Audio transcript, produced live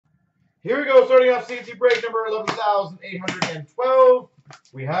Here we go, starting off CNC break number 11,812.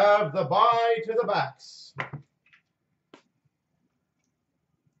 We have the buy to the backs.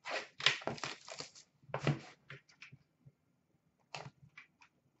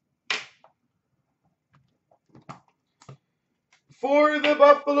 For the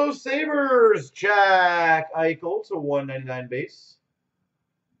Buffalo Sabres, Jack Eichel to 199 base.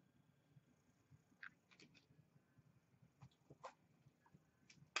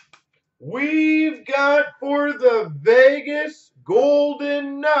 We've got for the Vegas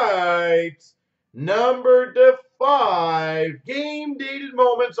Golden Knights, number /5, game dated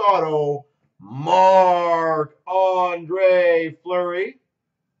moments auto, Marc-Andre Fleury.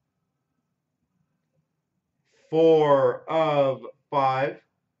 4 of 5.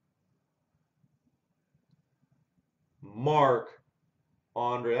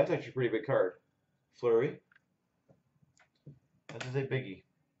 Marc-Andre, that's actually a pretty big card. Fleury. This is a biggie.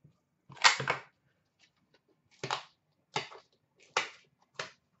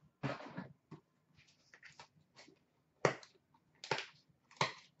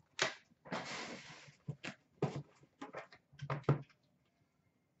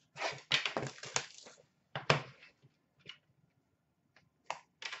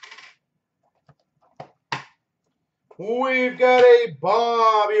 We've got a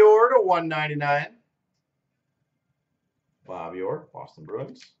Bobby Orr to 199. Bobby Orr, Boston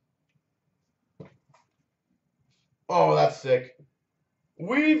Bruins. Oh, that's sick.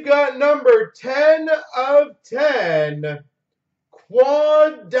 We've got number 10 of 10.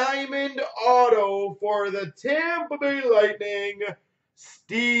 Quad Diamond Auto for the Tampa Bay Lightning,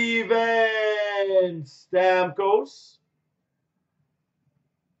 Steven Stamkos.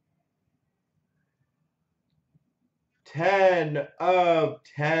 Ten of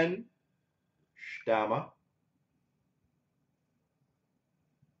 10, Stama.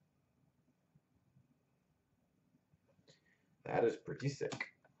 That is pretty sick.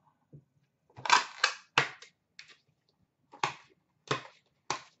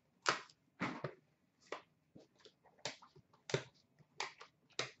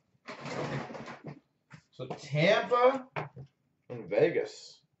 So Tampa and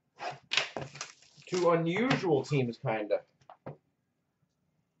Vegas. Two unusual teams, kind of.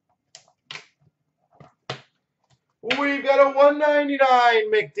 We've got a 199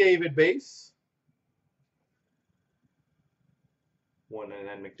 McDavid base.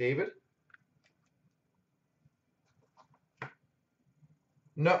 199 McDavid.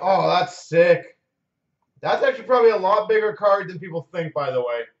 No, oh, that's sick. That's actually probably a lot bigger card than people think, by the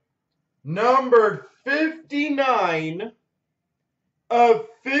way. Number 59 of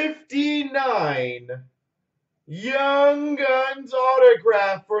 59. Young Guns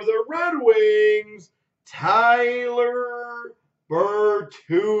autograph for the Red Wings, Tyler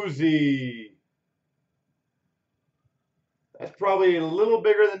Bertuzzi. That's probably a little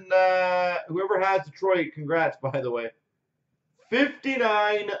bigger than whoever has Detroit. Congrats, by the way.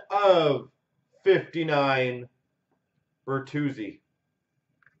 59 of 59, Bertuzzi.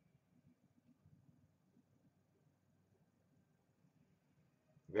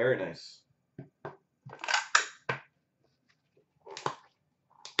 Very nice.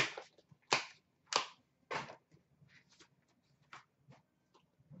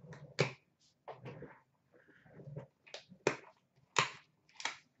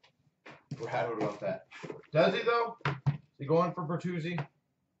 Brad would want that. Does he, though? Is he going for Bertuzzi?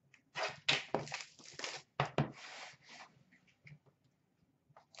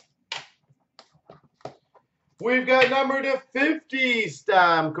 We've got number /50,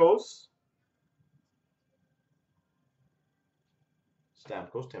 Stamkos.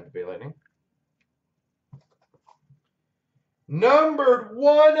 Stamkos, Tampa Bay Lightning. Numbered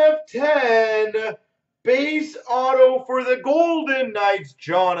 1 of 10, base auto for the Golden Knights,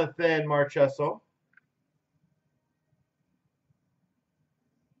 Jonathan Marchessault.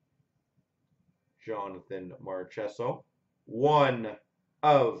 Jonathan Marchessault. 1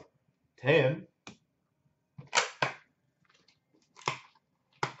 of 10.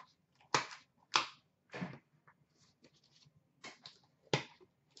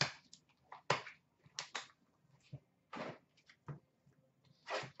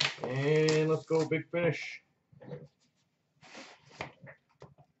 And let's go big finish.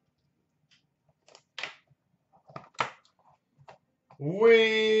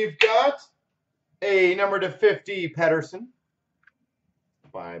 We've got a number /50, Pettersson.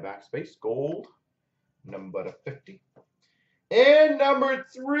 Buyback space, gold. Number /50. And number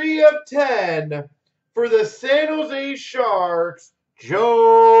 3 of 10 for the San Jose Sharks,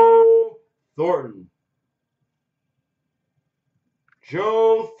 Joe Thornton.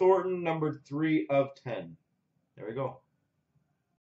 Joe Thornton, number 3 of 10. There we go.